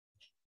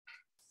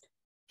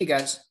Hey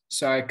guys,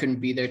 sorry I couldn't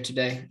be there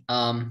today.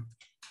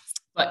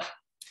 But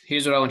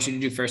here's what I want you to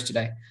do first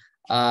today.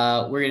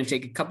 We're going to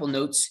take a couple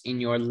notes in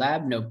your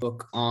lab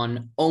notebook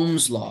on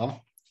Ohm's law,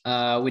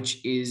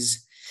 which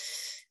is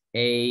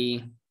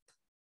a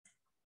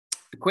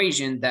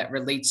equation that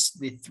relates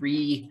the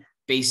three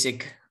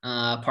basic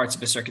parts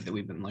of a circuit that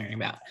we've been learning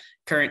about: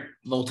 current,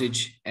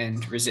 voltage,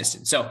 and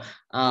resistance. So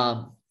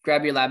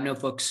grab your lab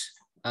notebooks.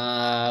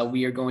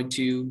 We are going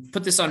to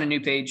put this on a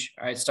new page.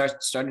 All right, start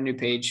a new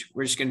page.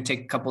 We're just going to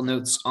take a couple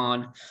notes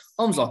on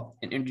Ohm's law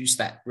and introduce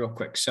that real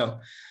quick.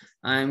 So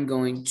I'm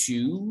going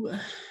to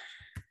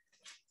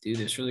do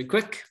this really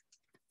quick,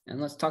 and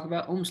let's talk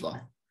about Ohm's law.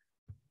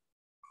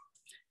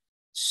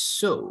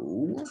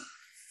 So,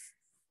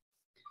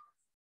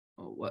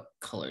 what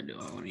color do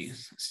I want to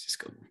use? Let's just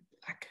go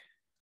black.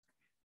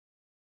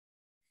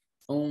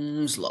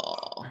 Ohm's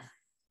law.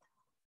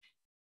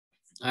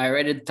 All right,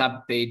 right at the top of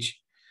the page,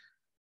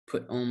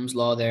 put Ohm's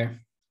law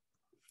there.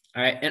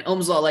 All right, and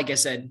Ohm's law, like I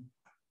said,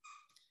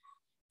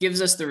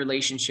 gives us the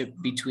relationship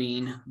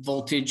between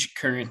voltage,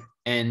 current,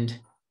 and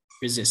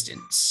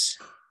resistance.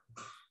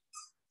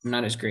 I'm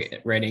not as great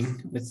at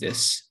writing with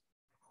this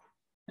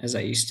as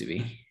I used to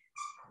be.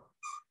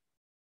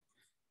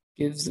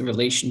 Gives the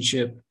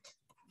relationship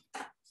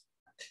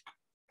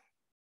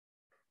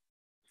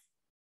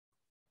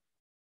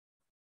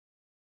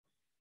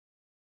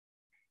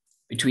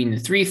between the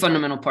three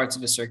fundamental parts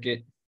of a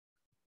circuit: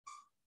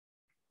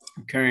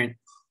 current,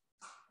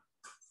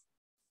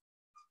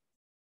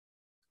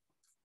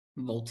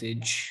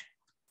 voltage,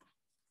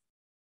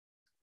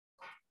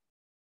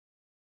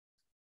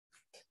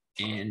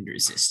 and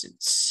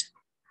resistance.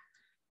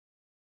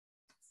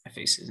 My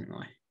face isn't in the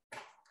way.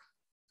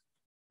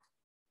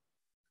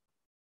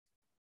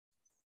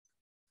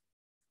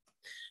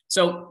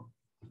 So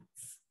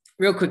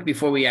real quick,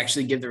 before we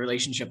actually give the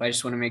relationship, I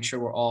just want to make sure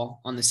we're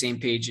all on the same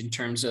page in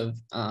terms of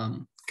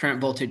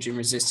current, voltage, and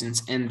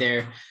resistance, and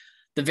the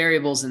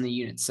variables in the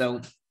units.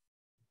 So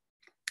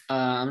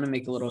I'm going to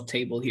make a little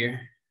table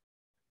here.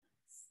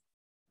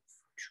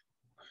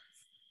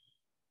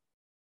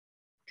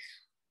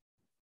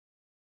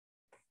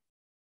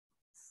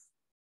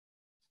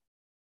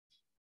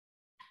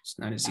 It's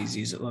not as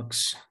easy as it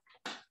looks.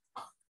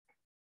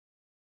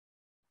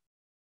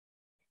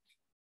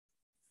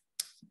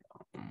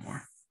 One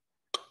more.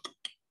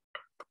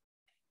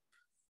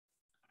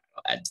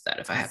 I'll add to that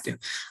if I have to.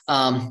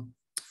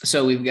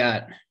 So we've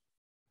got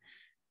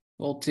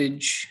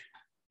voltage,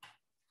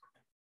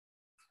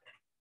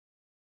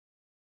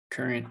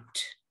 current,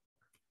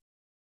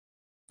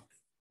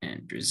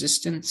 and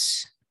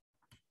resistance.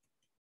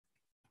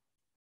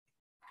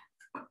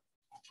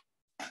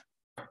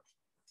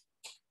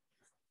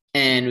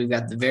 And we've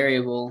got the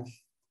variable,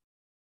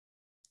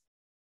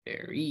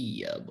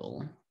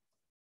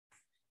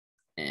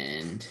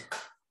 and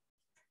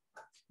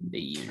the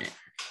unit.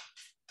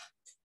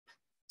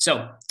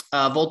 So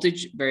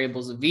voltage,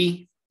 variable is a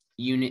V,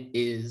 unit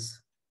is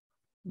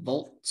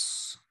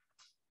volts,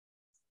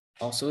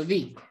 also a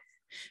V.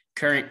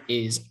 Current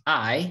is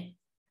I,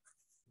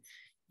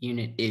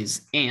 unit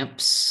is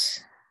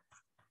amps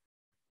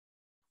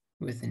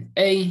with an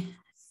A,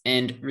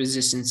 and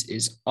resistance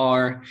is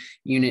R,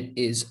 unit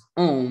is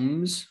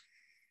ohms,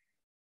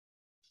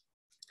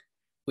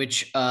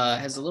 which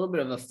has a little bit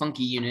of a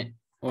funky unit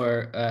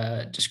or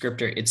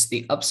descriptor. It's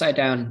the upside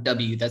down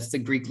W. That's the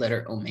Greek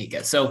letter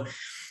omega. So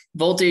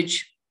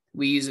voltage,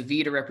 we use a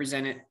V to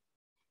represent it.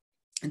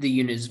 The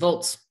unit is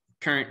volts.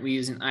 Current, we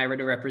use an I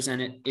to represent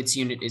it. Its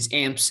unit is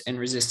amps, and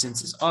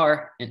resistance is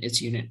R, and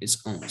its unit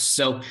is ohms.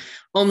 So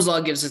Ohm's law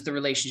gives us the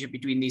relationship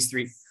between these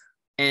three.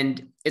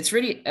 And it's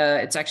really,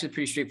 it's actually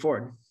pretty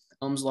straightforward.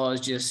 Ohm's law is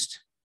just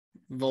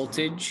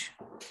voltage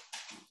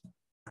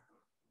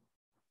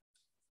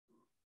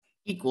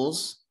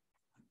equals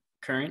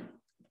current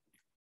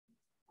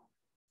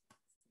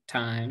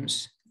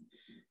times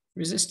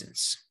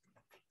resistance.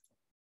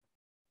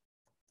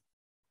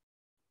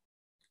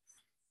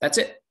 That's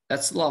it.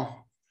 That's the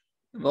law.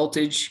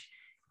 Voltage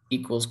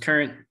equals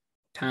current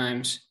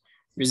times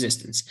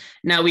resistance.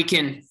 Now we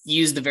can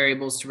use the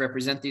variables to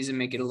represent these and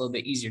make it a little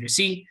bit easier to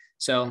see.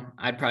 So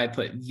I'd probably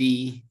put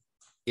V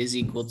is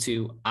equal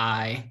to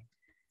I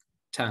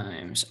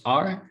times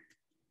R.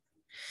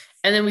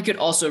 And then we could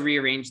also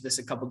rearrange this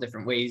a couple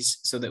different ways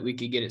so that we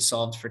could get it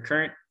solved for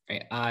current.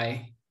 Right?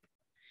 I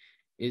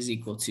is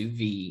equal to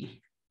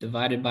V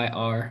divided by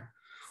R,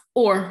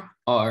 or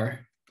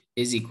R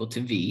is equal to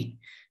V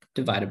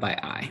divided by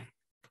I.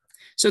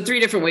 So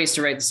three different ways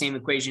to write the same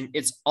equation.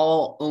 It's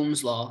all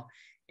Ohm's law.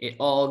 It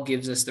all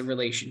gives us the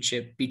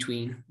relationship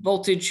between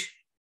voltage,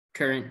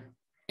 current,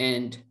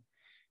 and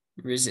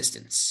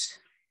resistance.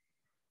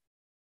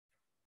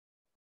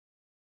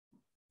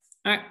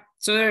 All right,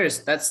 so there it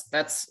is.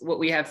 That's what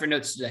we have for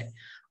notes today.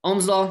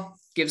 Ohm's law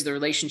gives the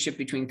relationship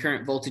between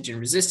current, voltage, and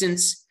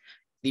resistance.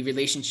 The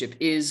relationship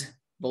is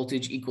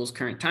voltage equals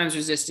current times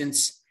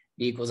resistance.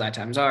 V equals I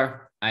times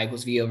R. I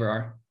equals V over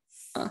R.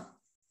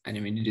 I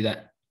didn't mean to do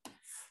that.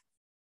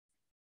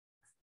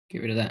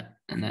 Get rid of that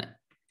and that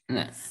and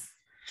that.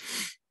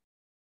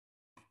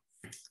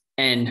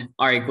 and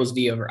R equals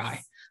V over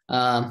I.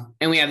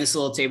 And we have this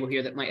little table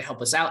here that might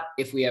help us out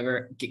if we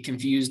ever get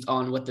confused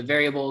on what the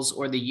variables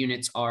or the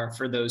units are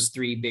for those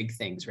three big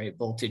things, right?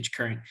 Voltage,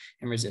 current,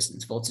 and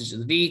resistance. Voltage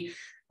is V,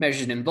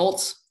 measured in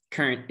volts.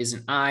 Current is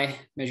an I,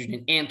 measured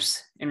in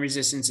amps, and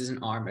resistance is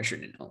an R,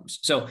 measured in ohms.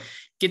 So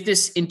get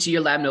this into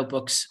your lab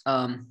notebooks.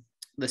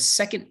 The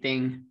second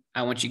thing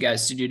I want you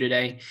guys to do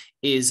today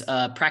is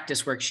a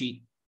practice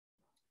worksheet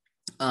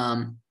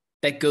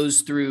that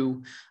goes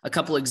through a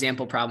couple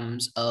example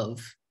problems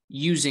of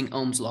using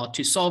Ohm's law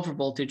to solve for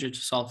voltage or to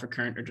solve for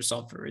current or to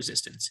solve for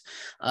resistance.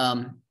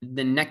 The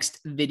next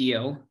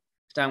video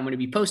that I'm going to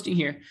be posting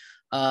here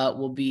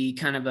will be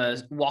kind of a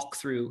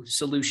walkthrough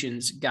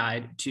solutions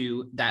guide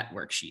to that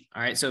worksheet.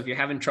 All right. So if you're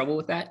having trouble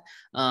with that,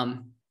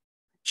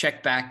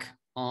 check back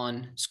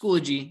on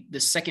Schoology. The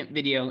second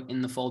video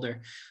in the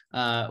folder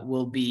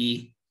will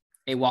be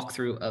a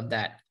walkthrough of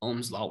that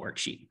Ohm's law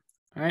worksheet.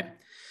 All right.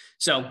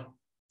 So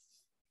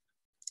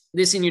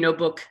this in your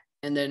notebook,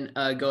 and then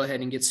go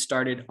ahead and get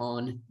started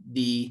on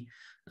the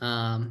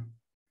worksheet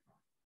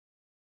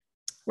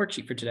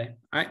for today.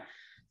 All right.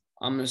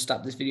 I'm going to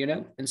stop this video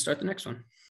now and start the next one.